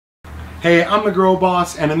Hey, I'm the Grow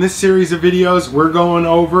Boss, and in this series of videos, we're going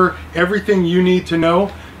over everything you need to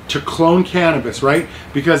know to clone cannabis, right?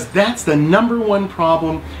 Because that's the #1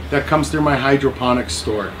 problem that comes through my hydroponics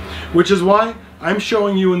store, which is why I'm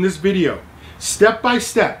showing you in this video, step by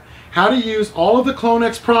step, how to use all of the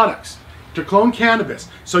Clonex products to clone cannabis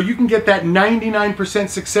so you can get that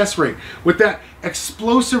 99% success rate with that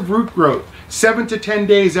explosive root growth 7 to 10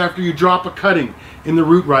 days after you drop a cutting in the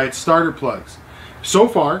Root Riot starter plugs. So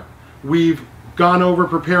far, we've gone over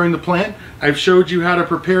preparing the plant. I've showed you how to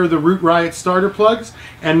prepare the Root Riot starter plugs.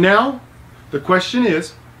 And now the question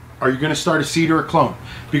is, are you going to start a seed or a clone?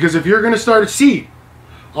 Because if you're going to start a seed,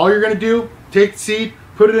 all you're going to do, take the seed,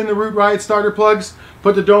 put it in the Root Riot starter plugs,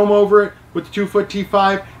 put the dome over it with the 2-foot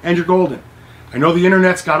T5, and you're golden. I know the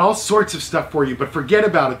internet's got all sorts of stuff for you, but forget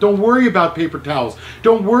about it. Don't worry about paper towels.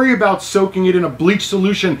 Don't worry about soaking it in a bleach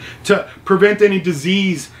solution to prevent any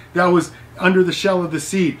disease that was under the shell of the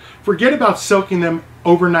seed. Forget about soaking them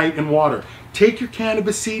overnight in water. Take your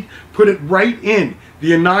cannabis seed, put it right in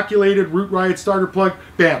the inoculated Root Riot starter plug,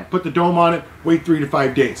 bam, put the dome on it, wait 3 to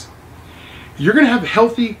 5 days. You're going to have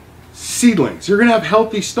healthy seedlings. You're going to have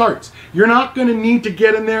healthy starts. You're not going to need to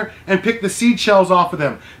get in there and pick the seed shells off of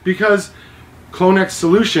them, because Clonex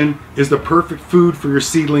solution is the perfect food for your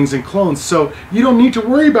seedlings and clones. So you don't need to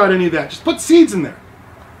worry about any of that. Just put seeds in there.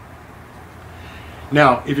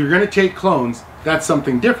 Now, if you're going to take clones, that's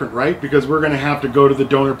something different, right? Because we're going to have to go to the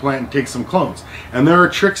donor plant and take some clones. And there are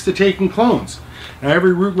tricks to taking clones. Now,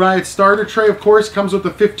 every Root Riot starter tray, of course, comes with a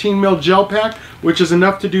 15 ml gel pack, which is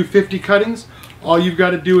enough to do 50 cuttings. All you've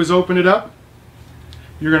got to do is open it up.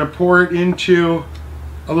 You're going to pour it into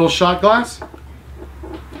a little shot glass.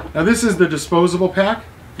 Now, this is the disposable pack.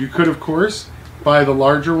 You could, of course, buy the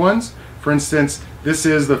larger ones. For instance, this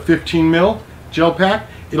is the 15 ml gel pack.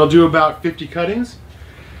 It'll do about 50 cuttings.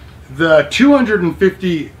 The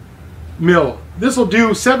 250 ml, this will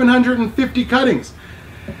do 750 cuttings.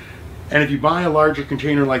 And if you buy a larger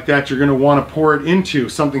container like that, you're going to want to pour it into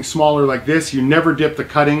something smaller like this. You never dip the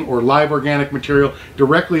cutting or live organic material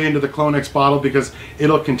directly into the Clonex bottle because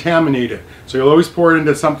it'll contaminate it. So you'll always pour it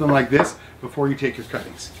into something like this before you take your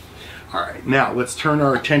cuttings. All right, now let's turn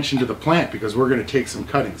our attention to the plant because we're going to take some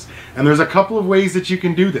cuttings. And there's a couple of ways that you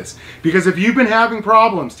can do this. Because if you've been having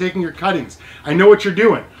problems taking your cuttings, I know what you're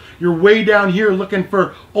doing. You're way down here looking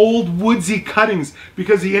for old woodsy cuttings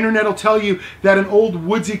because the internet will tell you that an old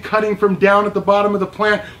woodsy cutting from down at the bottom of the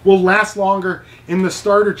plant will last longer in the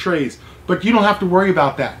starter trays. But you don't have to worry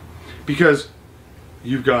about that because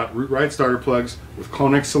you've got Root Riot starter plugs with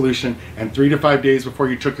Clonex solution, and 3 to 5 days before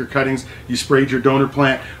you took your cuttings, you sprayed your donor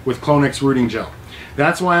plant with Clonex rooting gel.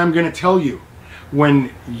 That's why I'm going to tell you,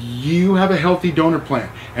 when you have a healthy donor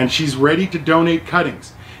plant and she's ready to donate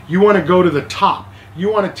cuttings, you want to go to the top. You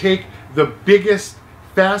want to take the biggest,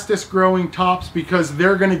 fastest growing tops because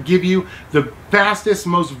they're going to give you the fastest,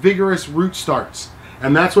 most vigorous root starts.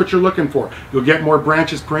 And that's what you're looking for. You'll get more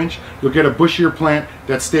branches per inch. You'll get a bushier plant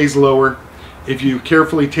that stays lower if you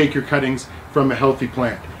carefully take your cuttings from a healthy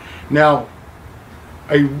plant. Now,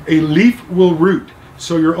 a leaf will root,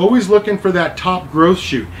 so you're always looking for that top growth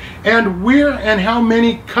shoot. And where and how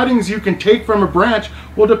many cuttings you can take from a branch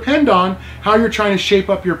will depend on how you're trying to shape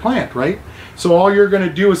up your plant, right? So all you're going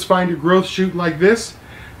to do is find your growth shoot like this.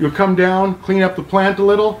 You'll come down, clean up the plant a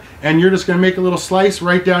little, and you're just going to make a little slice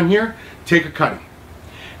right down here, take a cutting.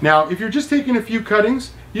 Now, if you're just taking a few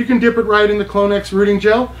cuttings, you can dip it right in the Clonex rooting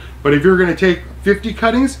gel, but if you're going to take 50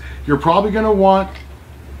 cuttings, you're probably going to want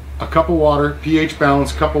a cup of water, pH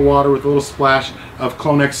balanced cup of water with a little splash of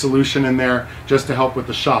Clonex solution in there just to help with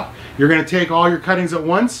the shot. You're going to take all your cuttings at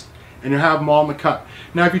once and you'll have them all in the cup.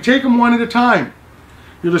 Now, if you take them one at a time,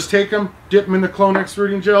 you'll just take them, dip them in the Clonex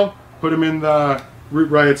rooting gel, put them in the Root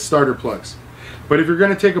Riot starter plugs. But if you're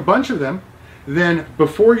going to take a bunch of them, then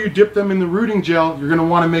before you dip them in the rooting gel, you're going to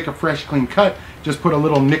want to make a fresh, clean cut. Just put a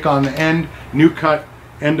little nick on the end, new cut,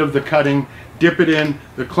 end of the cutting, dip it in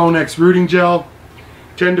the Clonex rooting gel,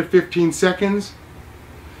 10 to 15 seconds,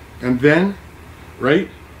 and then right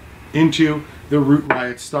into the Root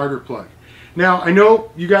Riot starter plug. Now, I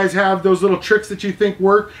know you guys have those little tricks that you think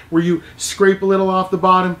work, where you scrape a little off the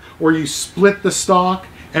bottom, or you split the stalk,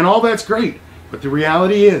 and all that's great. But the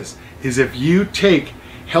reality is if you take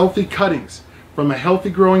healthy cuttings from a healthy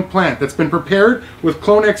growing plant that's been prepared with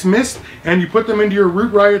Clonex mist and you put them into your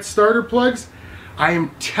Root Riot starter plugs, I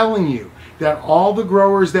am telling you that all the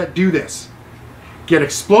growers that do this get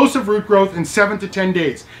explosive root growth in 7 to 10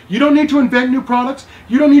 days. You don't need to invent new products.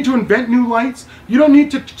 You don't need to invent new lights. You don't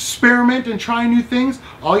need to experiment and try new things.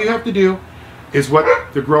 All you have to do is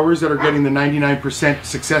what the growers that are getting the 99%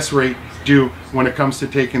 success rate do when it comes to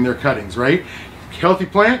taking their cuttings, right? Healthy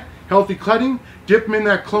plant, healthy cutting, dip them in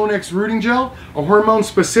that Clonex rooting gel, a hormone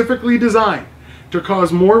specifically designed to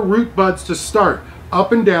cause more root buds to start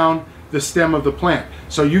up and down the stem of the plant,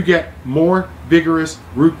 so you get more vigorous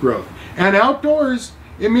root growth. And outdoors,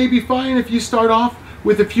 it may be fine if you start off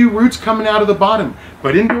with a few roots coming out of the bottom,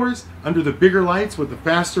 but indoors, under the bigger lights with the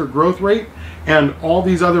faster growth rate and all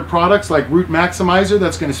these other products like Root Maximizer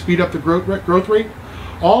that's going to speed up the growth rate,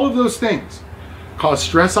 all of those things cause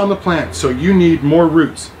stress on the plant, so you need more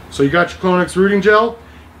roots. So you got your Clonex rooting gel,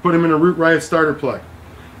 put them in a Root Riot starter plug.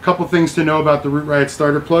 A couple things to know about the Root Riot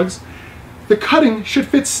starter plugs. The cutting should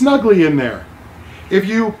fit snugly in there. If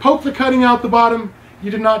you poke the cutting out the bottom,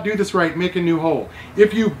 you did not do this right, make a new hole.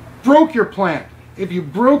 If you broke your plant, if you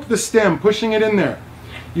broke the stem pushing it in there,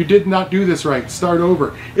 you did not do this right, start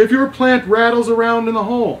over. If your plant rattles around in the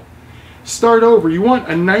hole, start over. You want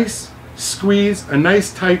a nice squeeze, a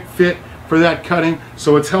nice tight fit for that cutting,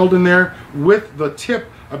 so it's held in there with the tip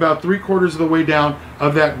about 3/4 of the way down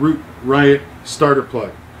of that Root Riot starter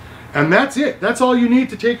plug. And that's it. That's all you need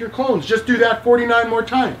to take your clones. Just do that 49 more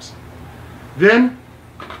times. Then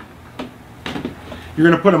you're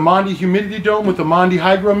going to put a Mondi humidity dome with a Mondi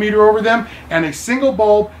hygrometer over them and a single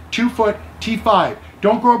bulb 2-foot T5.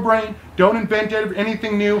 Don't grow brain. Don't invent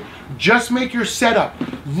anything new. Just make your setup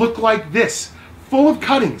look like this, full of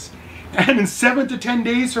cuttings. And in 7 to 10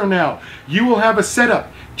 days from now, you will have a setup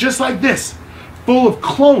just like this, full of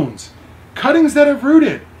clones, cuttings that have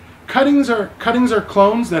rooted. Cuttings are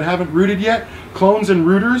clones that haven't rooted yet. Clones and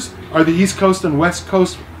rooters are the East Coast and West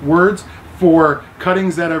Coast words for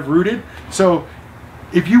cuttings that have rooted. So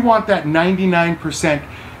if you want that 99%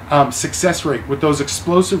 success rate with those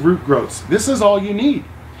explosive root growths, this is all you need.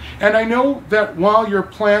 And I know that while your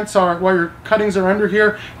cuttings are under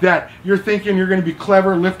here, that you're thinking you're going to be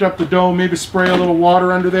clever, lift up the dome, maybe spray a little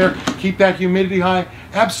water under there, keep that humidity high.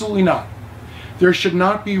 Absolutely not. There should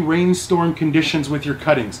not be rainstorm conditions with your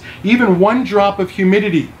cuttings. Even 1 drop of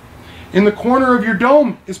humidity in the corner of your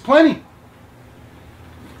dome is plenty.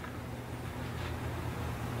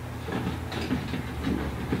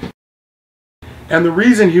 And the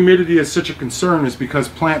reason humidity is such a concern is because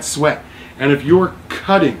plants sweat. And if your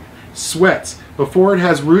cutting sweats before it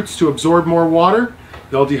has roots to absorb more water,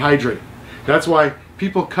 they'll dehydrate. That's why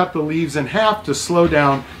people cut the leaves in half to slow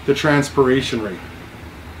down the transpiration rate.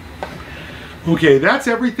 Okay, that's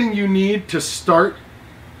everything you need to start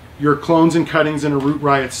your clones and cuttings in a Root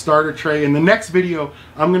Riot starter tray. In the next video,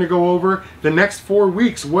 I'm going to go over the next 4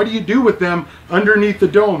 weeks. What do you do with them underneath the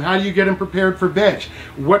dome? How do you get them prepared for veg?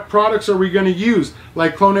 What products are we going to use,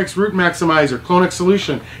 like Clonex Root Maximizer, Clonex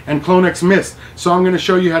Solution, and Clonex Mist? So I'm going to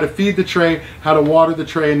show you how to feed the tray, how to water the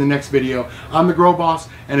tray in the next video. I'm the Grow Boss,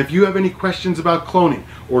 and if you have any questions about cloning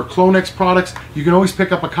or Clonex products, you can always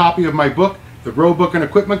pick up a copy of my book, The Grow Book and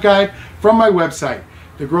Equipment Guide, from my website,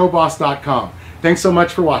 thegrowboss.com. Thanks so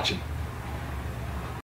much for watching.